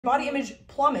body image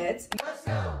plummets.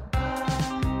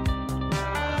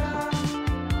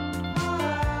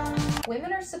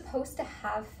 Women are supposed to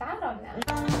have fat on them.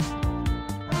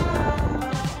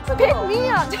 Pick me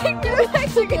up, take me to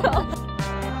Mexico.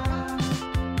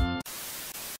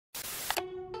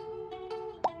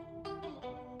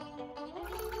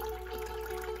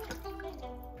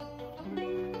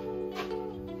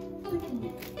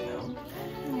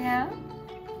 Yeah.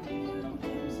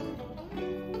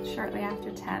 Shortly after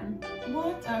 10.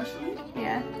 What? Actually?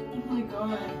 Yeah. Oh my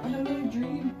god. I had another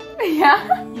dream.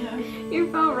 Yeah? Yeah.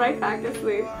 You fell right back to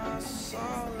sleep.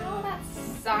 Oh, that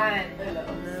sun. I know.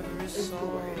 It's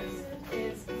glorious.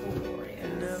 It's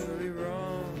glorious.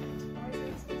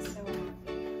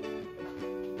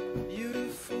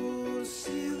 Beautiful,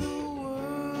 see the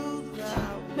world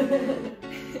that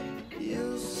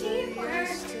you'll say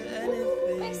yes to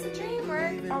anything. Makes the dream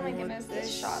work. Oh my goodness,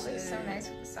 this shot looks so nice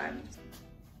with the sun.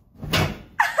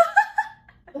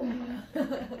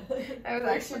 That was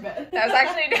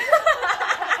actually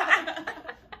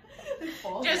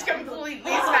just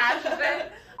completely smashed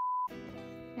it.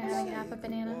 Yeah, like half a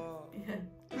banana.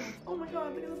 Oh my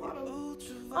god, look at the bottom.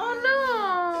 Oh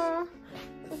no!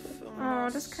 Oh,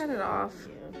 just cut it off.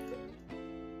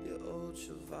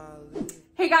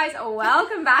 Hey guys,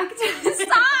 welcome back to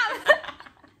stop!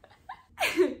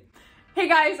 Hey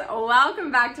guys,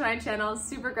 welcome back to my channel.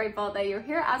 Super grateful that you're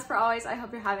here. As per always, I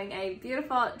hope you're having a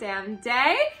beautiful damn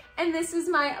day. And this is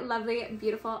my lovely,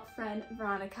 beautiful friend,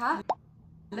 Veronica.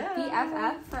 Hello.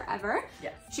 BFF forever.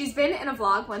 Yes. She's been in a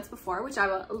vlog once before, which I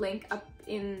will link up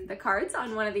in the cards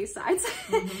on one of these sides.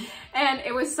 And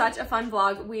it was such a fun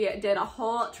vlog. We did a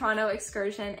whole Toronto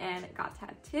excursion and got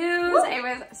tattoos. Woo! It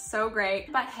was so great.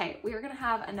 But hey, we are gonna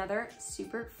have another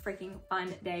super freaking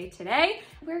fun day today.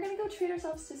 We're gonna go treat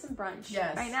ourselves to some brunch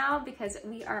right now because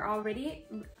we are already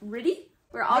ready.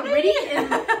 We're all ready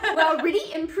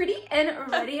and pretty and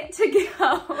ready to go.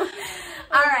 All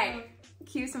right,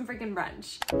 cue some freaking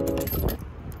brunch.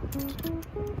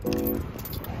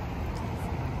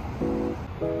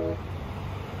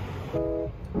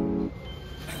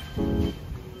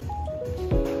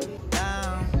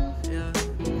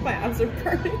 My abs are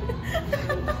burning.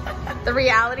 The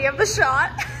reality of the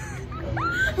shot.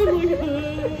 Oh my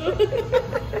god.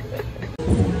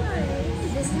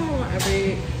 This is how I want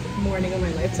every morning of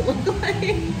my life to look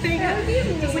like.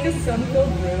 Just like a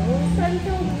sun-filled room.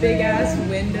 Sun-filled Big ass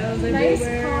windows nice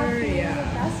everywhere. coffee,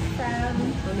 Yeah. best friend.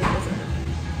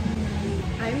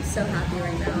 100%. I'm so happy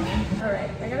right now. All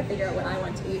right, I gotta figure out what I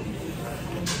want to eat.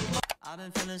 I've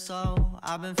been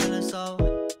feeling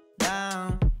so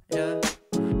down, yeah.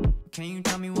 Can you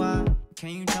tell me why? Can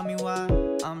you tell me why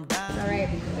I'm down? All right,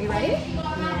 are you ready?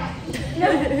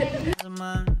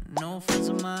 No friends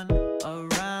of mine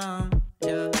around,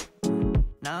 yeah.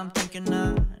 Now I'm thinking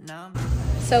now.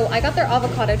 So I got their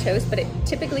avocado toast, but it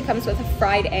typically comes with a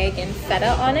fried egg and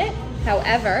feta on it.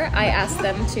 However, I asked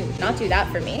them to not do that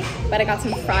for me, but I got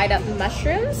some fried up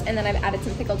mushrooms and then I've added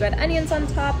some pickled red onions on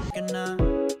top.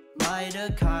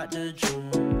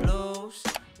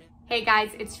 Hey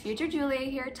guys, it's Future Julia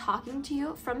here talking to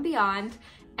you from beyond,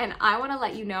 and I want to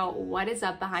let you know what is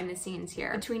up behind the scenes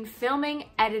here. Between filming,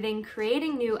 editing,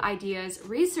 creating new ideas,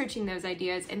 researching those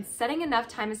ideas, and setting enough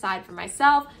time aside for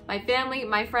myself, my family,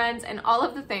 my friends, and all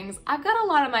of the things, I've got a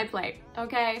lot on my plate,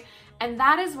 okay? And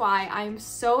that is why I'm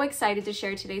so excited to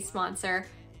share today's sponsor,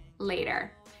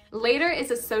 Later. Later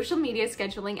is a social media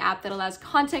scheduling app that allows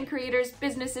content creators,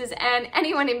 businesses, and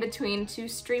anyone in between to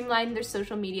streamline their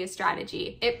social media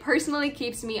strategy. It personally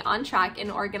keeps me on track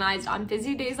and organized on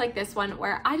busy days like this one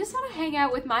where I just want to hang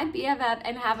out with my BFF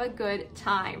and have a good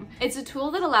time. It's a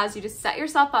tool that allows you to set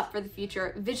yourself up for the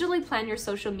future, visually plan your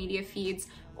social media feeds,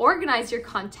 organize your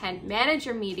content, manage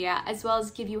your media, as well as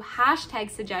give you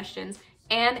hashtag suggestions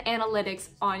and analytics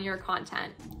on your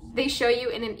content. They show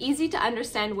you in an easy to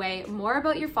understand way more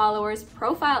about your followers,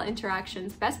 profile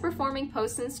interactions, best performing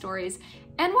posts and stories,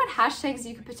 and what hashtags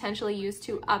you could potentially use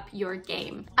to up your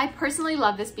game. I personally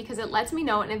love this because it lets me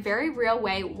know in a very real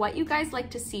way what you guys like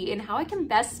to see and how I can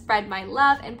best spread my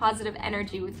love and positive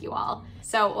energy with you all.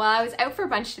 So while I was out for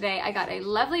brunch today, I got a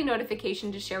lovely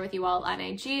notification to share with you all on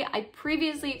IG. I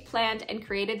previously planned and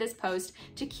created this post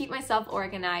to keep myself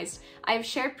organized. I have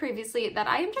shared previously that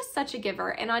I am just such a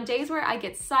giver, and on days where I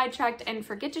get sidetracked and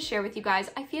forget to share with you guys,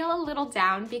 I feel a little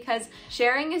down because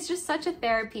sharing is just such a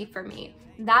therapy for me.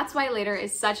 That's why Later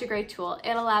is such a great tool.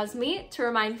 It allows me to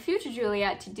remind future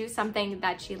Julia to do something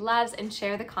that she loves and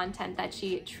share the content that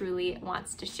she truly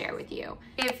wants to share with you.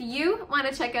 If you want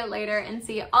to check out Later and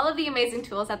see all of the amazing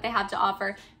tools that they have to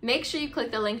offer, make sure you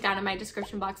click the link down in my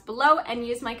description box below and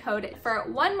use my code for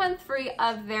 1 month free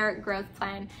of their growth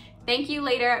plan. Thank you,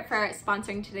 Later, for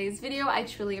sponsoring today's video. I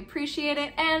truly appreciate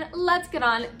it, and let's get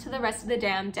on to the rest of the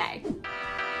damn day.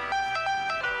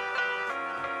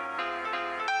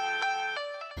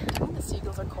 The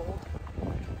seagulls are cold.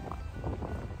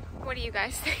 What do you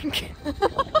guys think?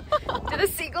 Do the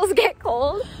seagulls get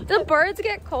cold? Do the birds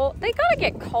get cold? They gotta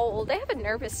get cold. They have a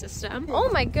nervous system. Oh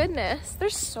my goodness,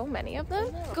 there's so many of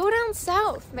them. Go down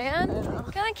south, man.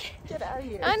 Get out of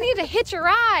here. I need to hitch a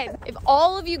ride. If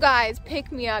all of you guys pick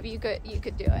me up, you could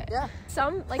do it. Yeah.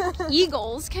 Some like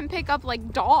eagles can pick up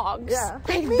like dogs. Yeah.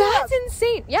 Like, that's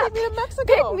insane. Yeah. Take me to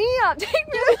Mexico. Pick me up. Take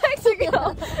me to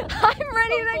Mexico. I'm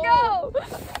ready to go.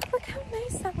 Look how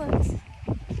nice that looks.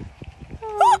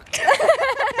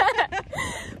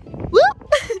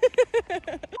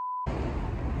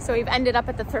 So we've ended up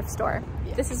at the thrift store.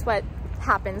 Yeah. This is what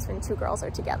happens when two girls are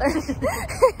together.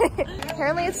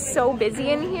 Apparently it's so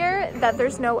busy in here that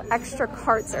there's no extra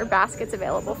carts or baskets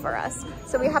available for us.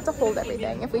 So we have to hold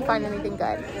everything if we find anything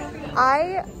good.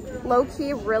 I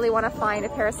low-key really want to find a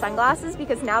pair of sunglasses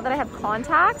because now that I have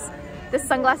contacts, the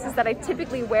sunglasses that I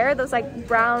typically wear, those like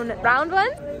brown round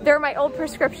ones, they're my old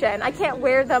prescription. I can't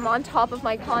wear them on top of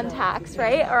my contacts,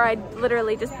 right? Or I'd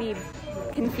literally just be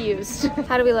confused.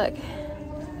 How do we look?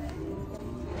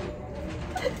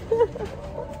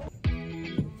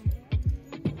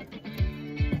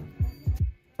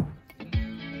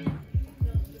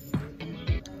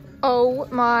 Oh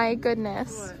my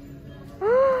goodness.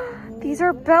 These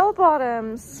are bell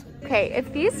bottoms. Okay,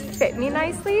 if these fit me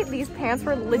nicely, these pants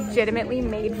were legitimately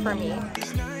made for me.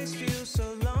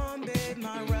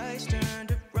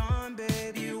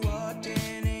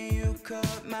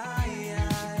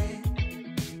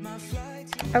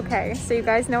 Okay, so you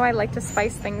guys know I like to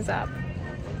spice things up.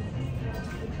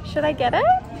 Should I get it?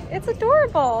 It's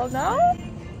adorable, no?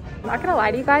 I'm not gonna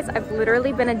lie to you guys, I've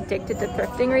literally been addicted to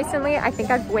thrifting recently. I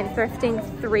think I've went thrifting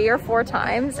 3 or 4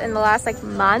 times in the last like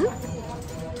month.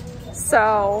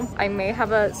 So I may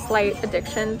have a slight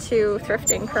addiction to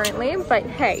thrifting currently, but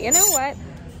hey, you know what?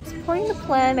 Supporting the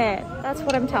planet, that's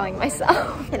what I'm telling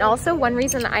myself. And also one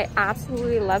reason I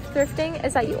absolutely love thrifting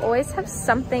is that you always have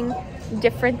something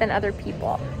different than other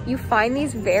people. You find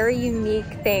these very unique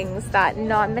things that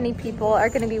not many people are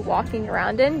going to be walking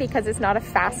around in because it's not a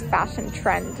fast fashion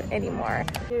trend anymore.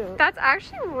 Cute. That's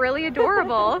actually really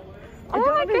adorable. I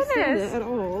don't understand goodness. it at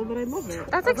all, but I love it.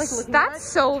 That's like, that's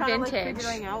so vintage. Like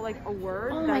figuring out like a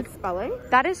word, oh my spelling.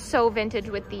 That is so vintage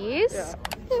with these. Yeah.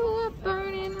 Through a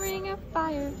burning ring of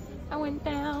fire, I went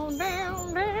down,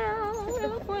 down, down,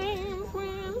 the flames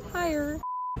went higher.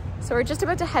 So we're just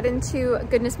about to head into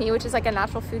Goodness Me, which is like a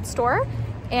natural food store,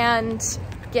 and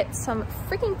get some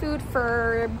freaking food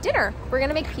for dinner. We're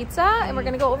gonna make pizza and we're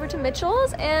gonna go over to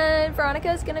Mitchell's, and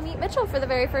Veronica is gonna meet Mitchell for the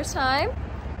very first time.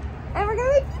 And we're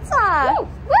gonna make pizza! Woo!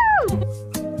 Woo!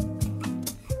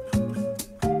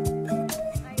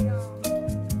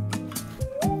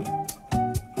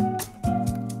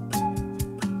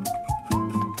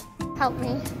 Help me.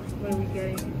 What are we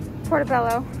getting?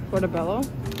 Portobello. Portobello?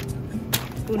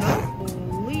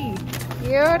 Holy.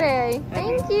 Beauty.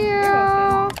 Thank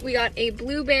you. We got a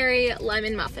blueberry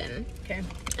lemon muffin. Okay.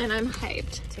 And I'm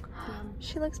hyped.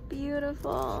 She looks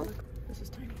beautiful. This is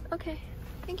tiny. Okay.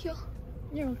 Thank you.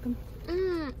 You're welcome.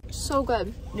 So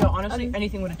good. Yo, honestly,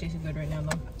 anything would have tasted good right now,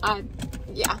 though.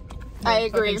 Yeah. I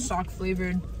agree. Sock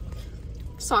flavored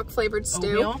stew.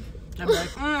 Oatmeal. I'd be like,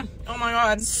 oh my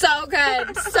god. So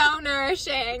good. So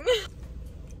nourishing.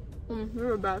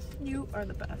 You're the best. You are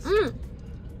the best.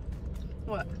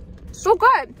 What? So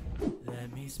good.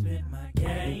 Let me spit my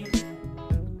game.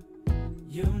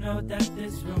 You know that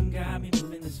this room got me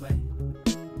moving this way.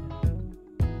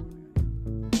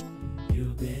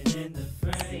 You've been in the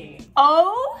frame.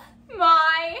 Oh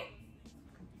my.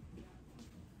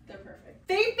 They're perfect.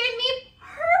 They fit me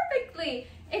perfectly.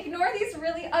 Ignore these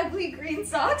really ugly green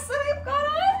socks that I've got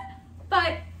on.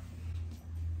 But,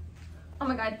 oh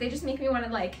my god, they just make me want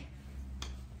to like,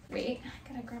 wait, I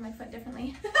gotta grab my foot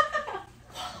differently.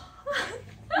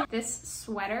 This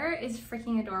sweater is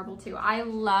freaking adorable too. I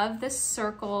love the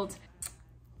circled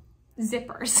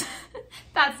zippers.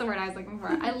 That's the word I was looking for.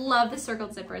 I love the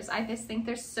circled zippers. I just think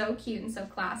they're so cute and so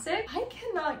classic. I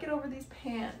cannot get over these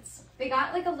pants. They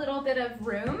got like a little bit of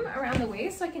room around the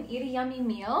waist so I can eat a yummy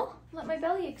meal. Let my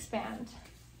belly expand.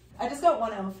 I just got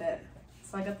one outfit.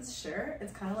 So I got this shirt.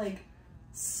 It's kind of like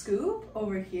scoop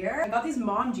over here. I got these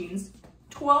mom jeans,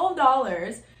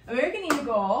 $12. American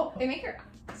Eagle. They make your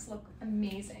ass look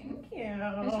amazing.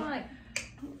 Yeah. I just want like,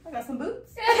 I got some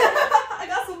boots. I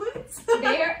got some boots.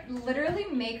 they literally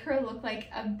make her look like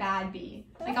a bad bee,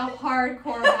 like a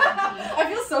hardcore bad bee.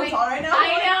 I feel so like, tall right now.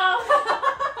 I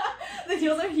know. The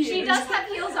heels are huge. She does have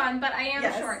heels on, but I am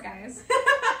Yes. short, guys.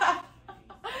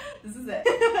 This is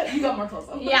it. You got more clothes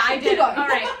on. Yeah, I Keep did. going. All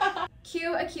right.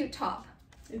 Cue a cute top.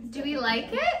 Do we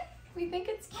like it? We think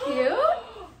it's cute.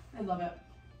 I love it.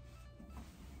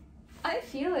 I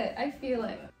feel it. I feel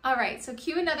it. All right, so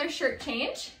cue another shirt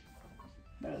change.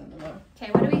 Better than the low.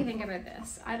 Okay, what do we think about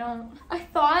this? I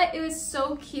thought it was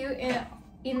so cute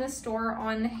in the store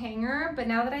on the hanger, but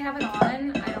now that I have it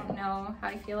on, I don't know how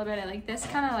I feel about it. Like this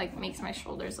kind of like makes my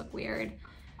shoulders look weird.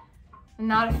 I'm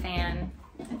not a fan.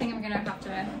 I think I'm gonna have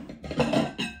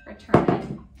to return it.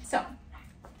 So,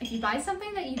 if you buy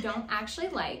something that you don't actually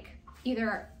like,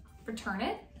 either return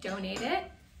it, donate it,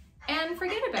 and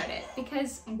forget about it,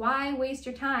 because why waste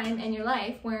your time and your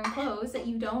life wearing clothes that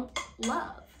you don't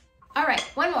love? All right,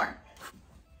 one more.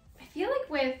 I feel like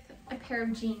with a pair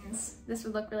of jeans, this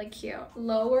would look really cute.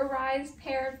 Lower rise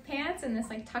pair of pants and this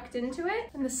like tucked into it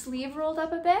and the sleeve rolled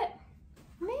up a bit.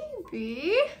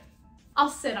 Maybe. I'll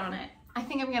sit on it. I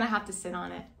think I'm gonna have to sit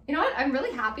on it. You know what? I'm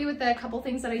really happy with the couple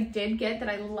things that I did get that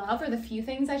I love, or the few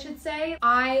things I should say.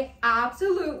 I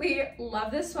absolutely love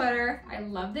this sweater. I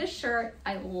love this shirt.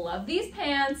 I love these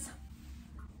pants.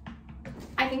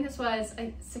 I think this was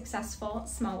a successful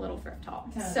small little thrift haul.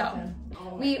 So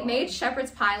we made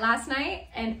shepherd's pie last night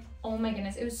and oh my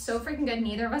goodness, it was so freaking good.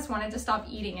 Neither of us wanted to stop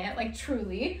eating it, like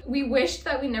truly. We wished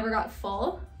that we never got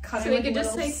full. Cut so it we with could little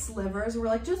just like slivers. We're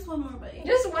like, just one more bite.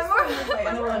 Just one more bite. And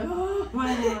then we're like, oh,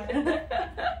 why not?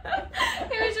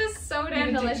 It was just so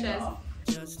damn delicious.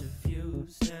 Just a few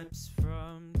steps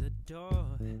from the door.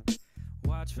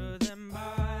 Watch for them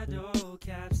bottle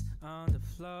caps on the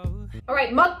floor. All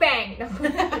right,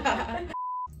 mukbang.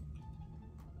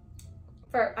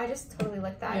 I just totally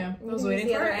like that. Yeah, I was You can use waiting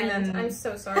the for other it, and end. then- I'm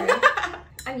so sorry.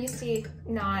 I'm used to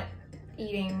not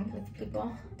eating with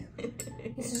people.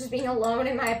 This is just being alone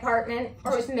in my apartment,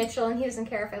 or with Mitchell, and he doesn't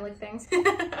care if I lick things.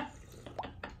 I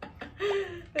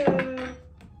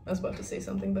was about to say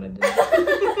something, but I didn't.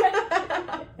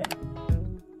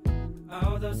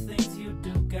 All those things you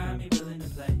do got me willing to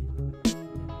play.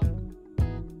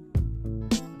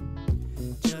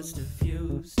 Just a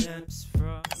few steps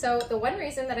from. So the one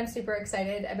reason that I'm super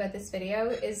excited about this video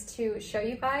is to show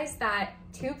you guys that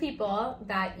two people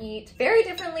that eat very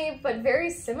differently but very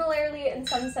similarly in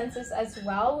some senses as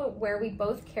well, where we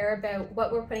both care about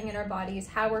what we're putting in our bodies,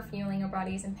 how we're fueling our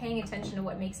bodies, and paying attention to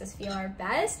what makes us feel our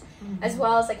best, as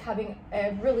well as like having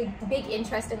a really big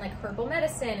interest in like herbal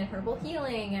medicine and herbal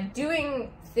healing and doing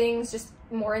things just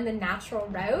more in the natural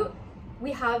route.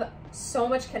 We have so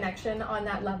much connection on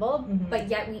that level, but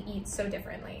yet we eat so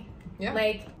differently. Yeah.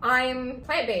 Like, I'm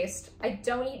plant-based. I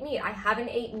don't eat meat. I haven't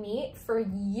ate meat for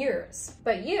years.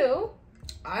 But you?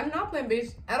 I'm not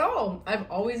plant-based at all. I've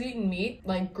always eaten meat,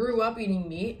 like grew up eating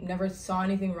meat, never saw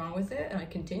anything wrong with it, and I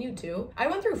continue to. I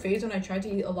went through a phase when I tried to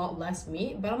eat a lot less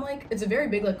meat, but I'm like, it's a very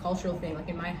big like cultural thing. Like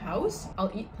in my house,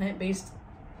 I'll eat plant-based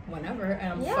whenever,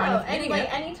 and I'm fine with eating like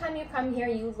it. anytime you come here,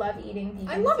 you love eating vegan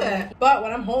I love food. it. But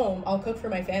when I'm home, I'll cook for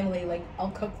my family. Like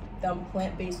I'll cook them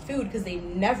plant-based food because they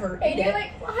never eat it.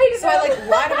 Like, lie to So I like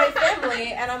lie to my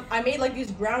family, and I made like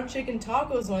these ground chicken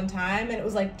tacos one time, and it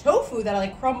was like tofu that I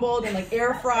like crumbled and like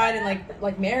air fried and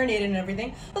like marinated and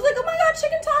everything. I was like, oh my god,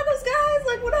 chicken tacos, guys,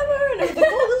 like whatever. And I was like,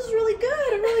 oh, this is really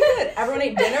good, really good. Everyone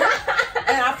ate dinner,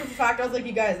 and after the fact, I was like,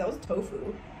 you guys, that was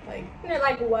tofu. Like, and they're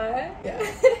like, what? yeah.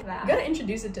 That. You gotta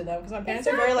introduce it to them because my parents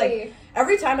are very like,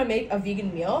 every time I make a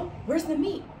vegan meal, where's the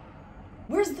meat?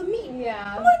 Where's the meat?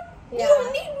 Yeah. I'm like, you Yeah.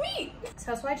 don't need meat.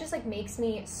 So that's why it just like makes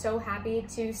me so happy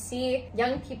to see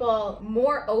young people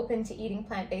more open to eating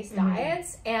plant-based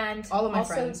diets, and All of my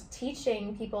also friends.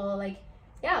 teaching people like,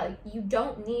 yeah, like you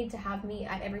don't need to have meat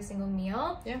at every single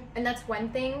meal. Yeah. And that's one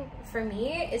thing for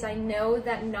me, is I know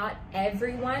that not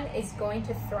everyone is going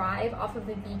to thrive off of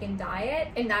a vegan diet,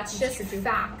 and that's just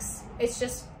facts. It's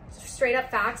just straight up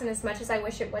facts, and as much as I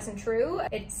wish it wasn't true,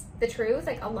 it's the truth.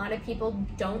 Like, a lot of people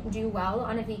don't do well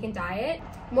on a vegan diet.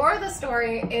 More of the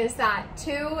story is that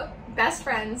two best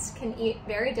friends can eat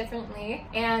very differently,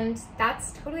 and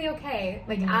that's totally okay.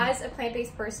 Like, as a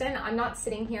plant-based person, I'm not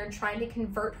sitting here trying to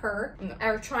convert her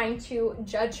or trying to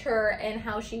judge her in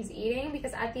how she's eating,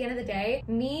 because at the end of the day,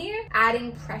 me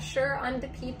adding pressure onto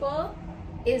people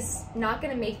is not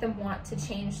going to make them want to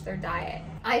change their diet.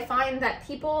 I find that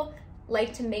people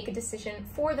like to make a decision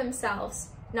for themselves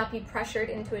not be pressured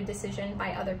into a decision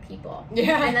by other people.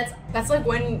 Yeah. And that's like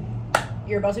when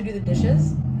you're about to do the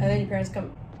dishes and then your parents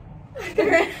come. Close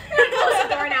the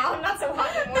door now. I'm not so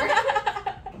hot anymore.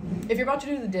 If you're about to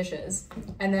do the dishes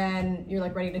and then you're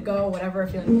like ready to go, whatever,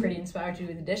 feeling pretty inspired to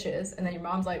do the dishes, and then your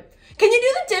mom's like, "Can you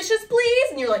do the dishes,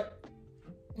 please?" And you're like,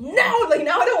 "No, like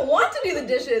now I don't want to do the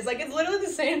dishes." Like it's literally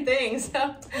the same thing.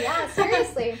 So yeah,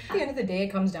 seriously. At the end of the day, it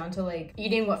comes down to like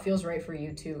eating what feels right for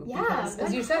you too. Yeah, because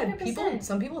as you said, 100%.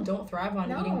 some people don't thrive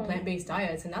on eating plant-based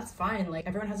diets, and that's fine. Like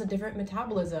everyone has a different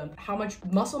metabolism, how much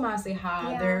muscle mass they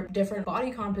have, their different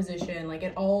body composition. Like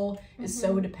it all is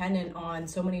so dependent on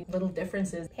so many little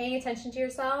differences. Paying attention to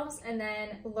yourselves and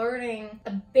then learning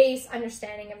a base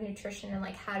understanding of nutrition and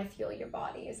like how to fuel your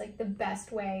body is like the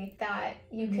best way that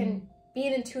you can be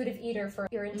an intuitive eater for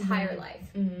your entire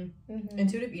life.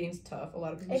 Intuitive eating's tough. A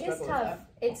lot of people struggle with that.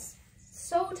 It's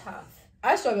so tough.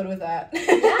 I struggled with that.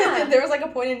 Yeah. There was like a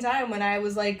point in time when I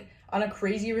was like on a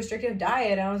crazy restrictive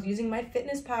diet and I was using my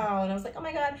MyFitnessPal and I was like, oh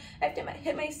my god, I have to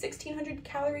hit my 1600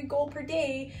 calorie goal per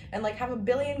day and like have 1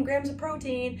 billion grams of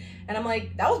protein. And I'm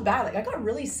like, that was bad. Like I got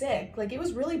really sick. Like it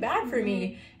was really bad for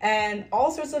me. And all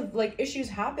sorts of like issues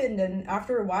happened, and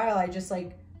after a while I just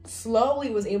like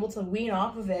slowly was able to wean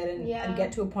off of it and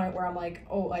get to a point where I'm like,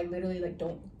 oh, I literally like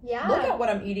don't look at what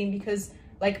I'm eating, because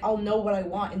like I'll know what I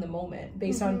want in the moment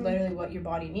based on literally what your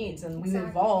body needs. And we've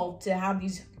evolved to have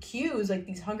these cues, like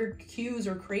these hunger cues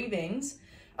or cravings,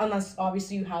 unless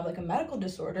obviously you have like a medical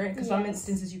disorder, because some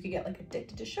instances you could get like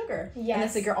addicted to sugar. And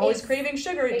it's like you're always craving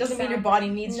sugar. It doesn't mean your body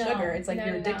needs sugar. It's like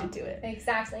you're addicted to it.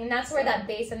 Exactly. And that's where that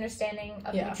base understanding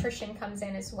of nutrition comes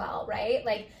in as well, right?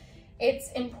 Like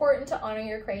it's important to honor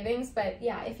your cravings, but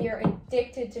yeah, if you're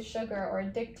addicted to sugar or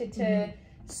addicted to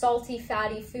salty,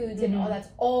 fatty foods and that's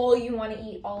all you want to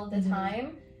eat all of the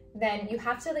time, then you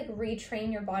have to like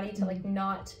retrain your body to like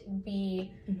not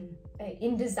be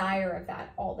in desire of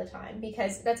that all the time,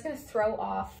 because that's going to throw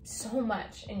off so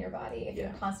much in your body if you're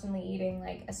constantly eating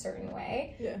like a certain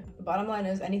way. The bottom line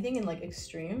is anything in like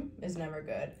extreme is never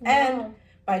good. And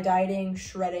by dieting,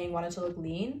 shredding, wanting to look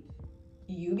lean,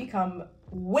 you become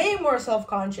way more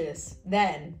self-conscious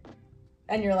then,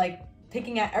 and you're like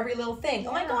picking at every little thing.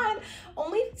 Oh my god,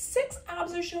 only 6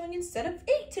 abs are showing instead of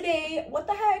 8 today. What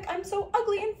the heck? I'm so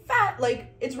ugly and fat.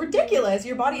 Like it's ridiculous.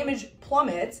 Your body image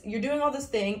plummets. You're doing all this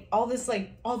thing,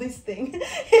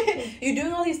 you're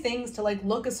doing all these things to like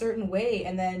look a certain way,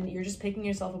 and then you're just picking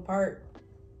yourself apart.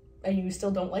 And you still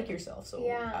don't like yourself, so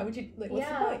why would you, like, what's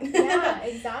the point? Yeah,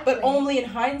 exactly. But only in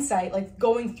hindsight, like,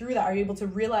 going through that, are you able to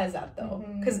realize that, though?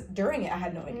 Because during it, I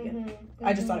had no idea.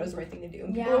 I just thought it was the right thing to do.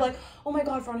 And people were like, oh my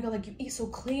god, Veronica, like, you eat so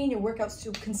clean, your workouts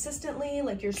so consistently,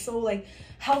 like, you're so, like,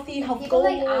 healthy, health people,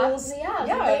 goals. Like,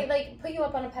 they, like, put you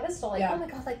up on a pedestal, like, oh my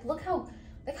god, like, look how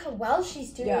well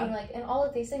she's doing, like, and all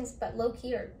of these things, but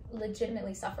low-key are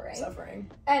legitimately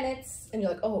suffering. And you're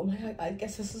like, oh my god, I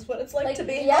guess this is what it's like to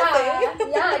be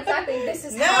healthy. Yeah, exactly. This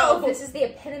is health. This is the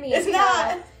epitome of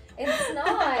health. It's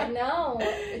not. No,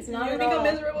 it's not You at become all.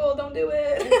 miserable. Don't do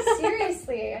it.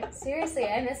 Seriously.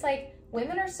 And it's like,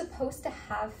 women are supposed to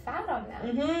have fat on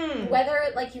them. Whether,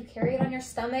 like, you carry it on your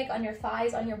stomach, on your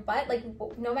thighs, on your butt, like,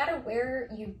 no matter where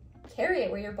you carry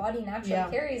it, where your body naturally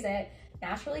carries it,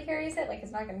 like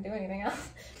it's not going to do anything else.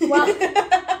 Well, where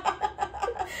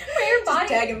your body...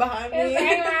 Just tagging behind me.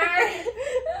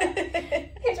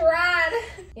 It's rad.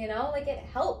 You know, like it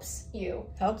helps you.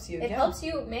 It yeah. helps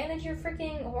you manage your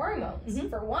freaking hormones,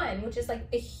 for one, which is like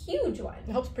a huge one.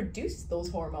 It helps produce those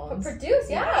hormones.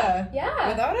 Yeah.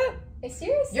 Without it,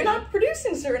 seriously, you're not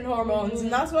producing certain hormones,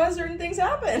 and that's why certain things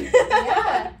happen.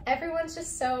 Yeah, everyone's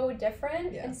just so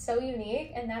different and so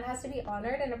unique, and that has to be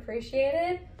honored and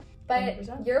appreciated. But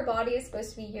 100%. Your body is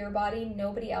supposed to be your body,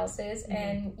 nobody else's,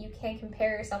 and you can't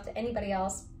compare yourself to anybody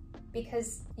else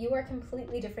because you are a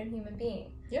completely different human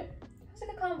being. Yep. It's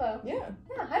like a combo. Yeah.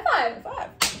 Yeah, high five.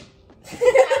 That's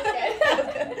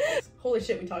good. Holy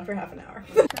shit, we talked for half an hour.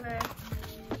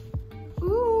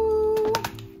 Ooh.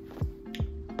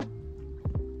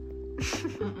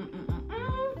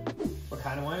 What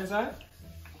kind of wine is that?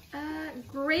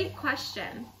 Great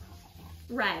question.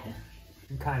 Red.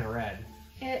 I'm kind of red.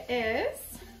 It is.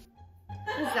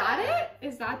 Is that it?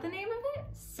 Is that the name of it?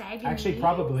 Sagan. Actually,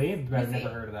 probably, but I've never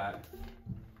heard of that.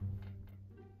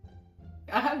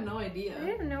 I have no idea. I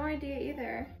have no idea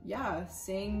either. Yeah,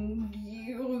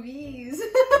 Sangiovese.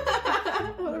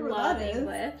 Whatever Love that is.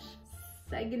 English.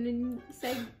 Segiovese.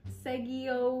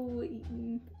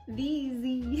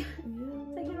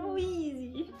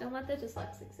 Segiovese. Don't let the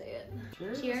dyslexic say it.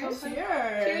 Cheers. Cheers.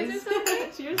 Cheers. Cheers or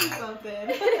something? Cheers or something.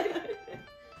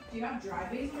 Do you have dry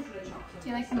base or should I chop some? Do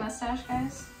you like the mustache,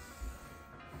 guys?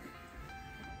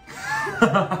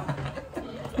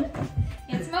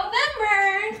 It's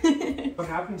November! What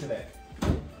happened today?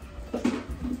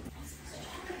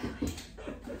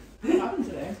 What happened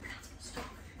today?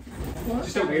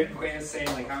 Just a weird way of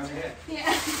saying like, how's your day? Yeah.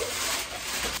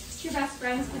 Your best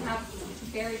friends can have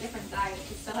very different diets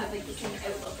but still have like the same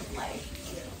outlook of life.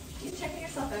 You checking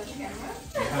yourself out the camera?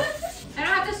 I don't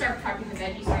have to start prepping the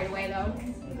veggies right away though.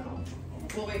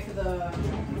 We'll wait for the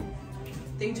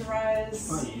thing to rise.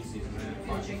 Funny, you see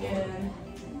And chicken.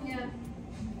 Yeah.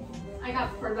 I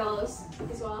got portobellos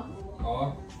as well.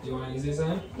 Oh, do you want to use these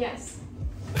then? Yes.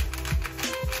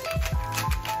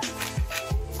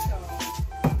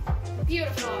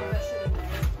 Beautiful.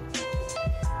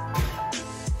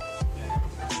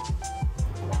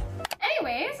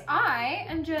 Anyways, I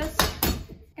am just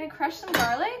gonna crush some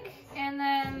garlic and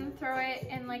then throw it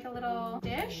in like a little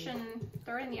dish and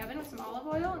throw it in the oven with some olive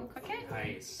oil and cook it.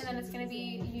 Nice. And then it's gonna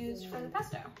be used for the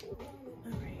pesto.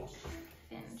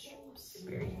 Binge.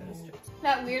 Very good.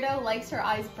 That weirdo likes her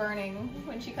eyes burning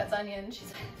when she cuts onions.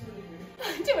 She's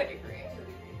like, to a degree.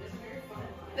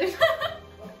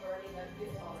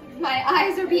 My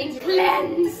eyes are being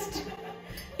cleansed.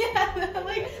 Yeah,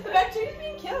 like the bacteria's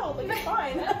being killed. Like it's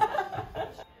fine.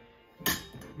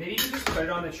 Maybe you can just put it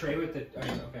on the tray with the. Oh,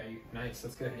 okay, nice.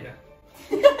 That's good. Yeah.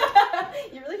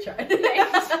 You really tried.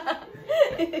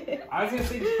 I was gonna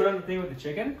say just put on the thing with the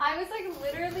chicken. I was like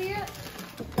literally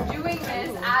doing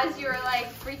this as you were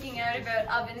like freaking out about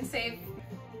oven safe.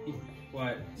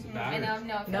 What? Is it I bad? know,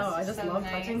 no. It No, feels I just so love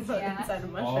nice. touching the Yeah. inside of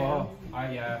mushroom. Oh,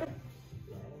 yeah.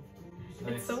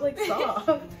 It's so like soft.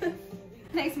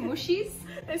 Nice mushies.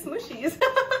 It's mushies.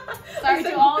 Sorry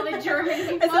to all the German I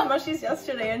people. said mushies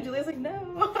yesterday and Julia's like, no. I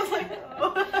was like,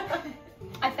 no.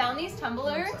 I found these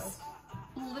tumblers.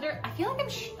 I feel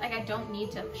like I don't need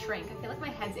to shrink. I feel like my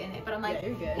head's in it, but I'm like, Yeah,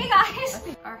 you're good. hey guys.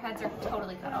 Our heads are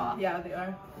totally cut off. Yeah, they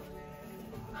are.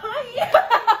 Hi.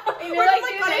 And We're they're like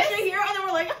like, do cutting this? straight here and then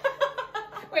we're like.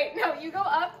 Wait, no, you go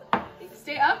up.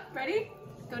 Stay up. Ready?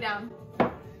 Go down. We're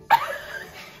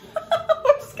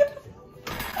just gonna.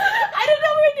 I didn't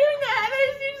know we were doing that. And then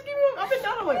you just keep going up and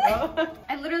down. I'm like, oh.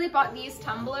 I literally bought these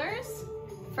tumblers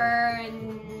for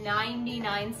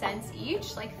 99 cents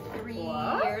each, like 3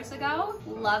 What? years ago.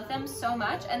 Love them so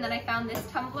much. And then I found this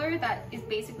tumbler that is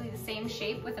basically the same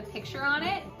shape with a picture on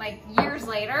it, like years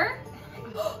later.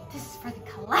 Oh, this is for the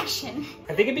collection.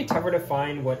 I think it'd be tougher to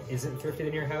find what isn't thrifted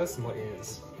in your house and what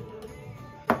is.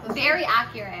 Very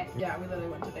accurate. Yeah, we literally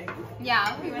went today.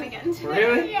 Yeah, we went again today.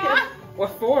 Really? Yeah.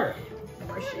 What for?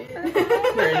 For shit.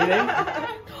 For anything?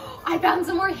 I found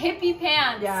some more hippie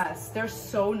pants. Yes, they're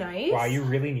so nice. Wow, you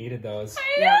really needed those.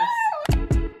 Yes.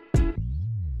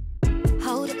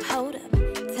 Hold up,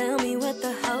 tell me what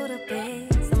the hold up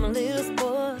is. I'm a little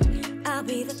spoiled, I'll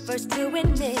be the first to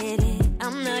admit it.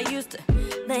 I'm not used to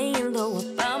laying low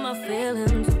about my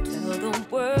feelings. Tell the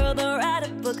world or write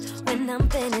a book when I'm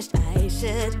finished. I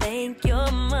should thank your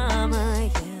mama,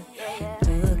 yeah.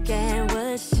 Look at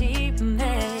what she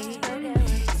made.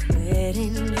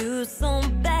 Sweating you so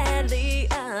badly,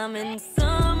 I'm in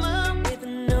summer with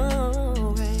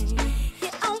no rain.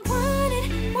 Yeah, I want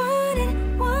it more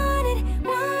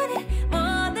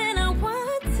than I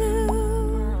want to.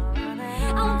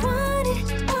 I want it.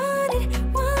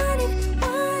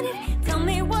 Tell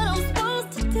me what I'm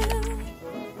supposed to do.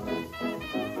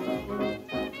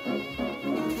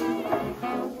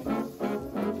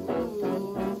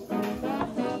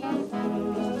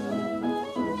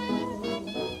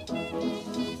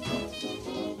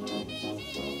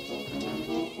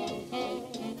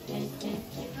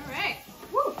 Alright.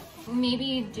 Woo. Maybe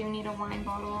you do need a wine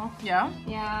bottle. Yeah?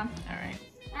 Yeah. Alright.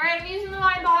 Alright, I'm using the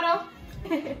wine bottle.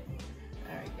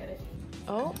 Alright, get it.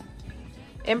 Oh.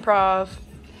 Improv.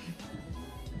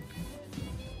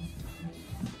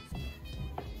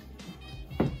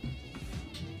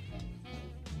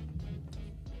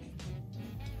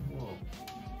 Whoa.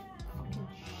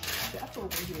 Chef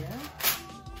over here.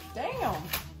 Damn.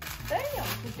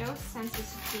 The dough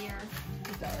senses fear.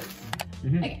 It does.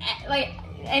 Like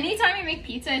anytime you make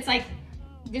pizza, it's like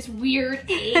this weird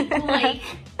egg-like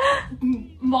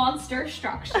monster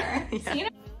structure. Yeah. You know?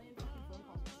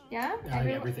 Yeah? I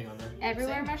need everything on there.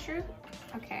 Everywhere mushroom?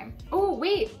 Okay. Oh,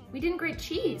 wait. We didn't grate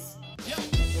cheese.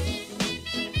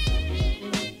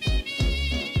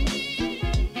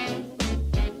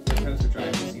 Toast or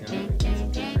dry, just, you know,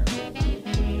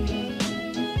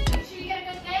 Make sure you get a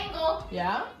good gangle.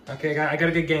 Yeah? Okay, I got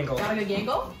a good gangle. Got a good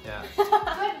gangle? Yeah.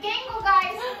 Good gangle,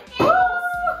 guys.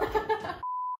 Gangles.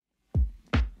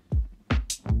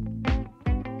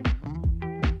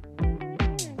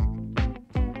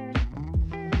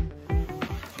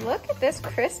 Look at this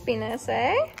crispiness,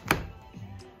 eh?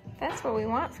 That's what we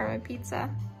want from a pizza.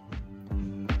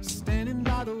 Standing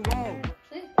by the wall.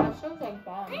 This pesto's like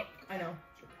bomb. I know.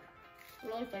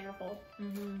 Really flavorful.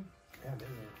 Mm-hmm. Yeah, amazing.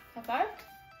 High five?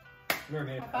 Never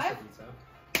made a High pesto five? pizza.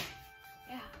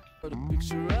 Yeah. Put a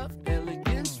picture of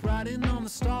elegance riding on the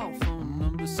stall. Phone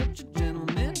number, such a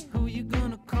gentleman. Who you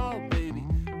gonna call, baby?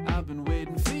 I've been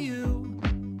waiting for you.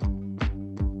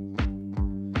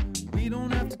 We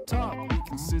don't have to talk, we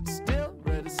can sit still,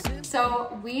 reticent.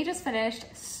 So we just finished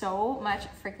so much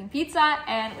freaking pizza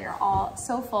and we are all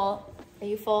so full. Are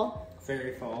you full?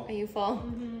 Very full. Are you full?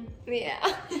 Mm-hmm.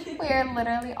 Yeah. We are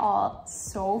literally all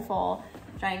so full.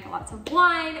 Drank lots of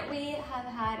wine. We have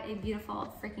had a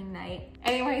beautiful freaking night.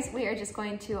 Anyways, we are just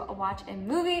going to watch a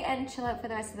movie and chill out for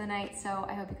the rest of the night. So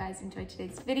I hope you guys enjoyed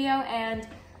today's video and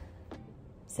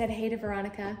said hey to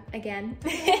Veronica again.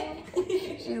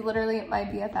 She's literally my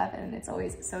BFF and it's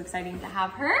always so exciting to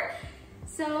have her.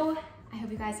 So I hope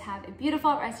you guys have a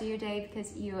beautiful rest of your day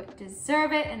because you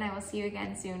deserve it. And I will see you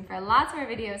again soon for lots more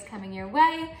videos coming your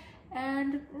way.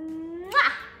 And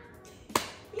mwah!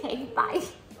 Okay, bye.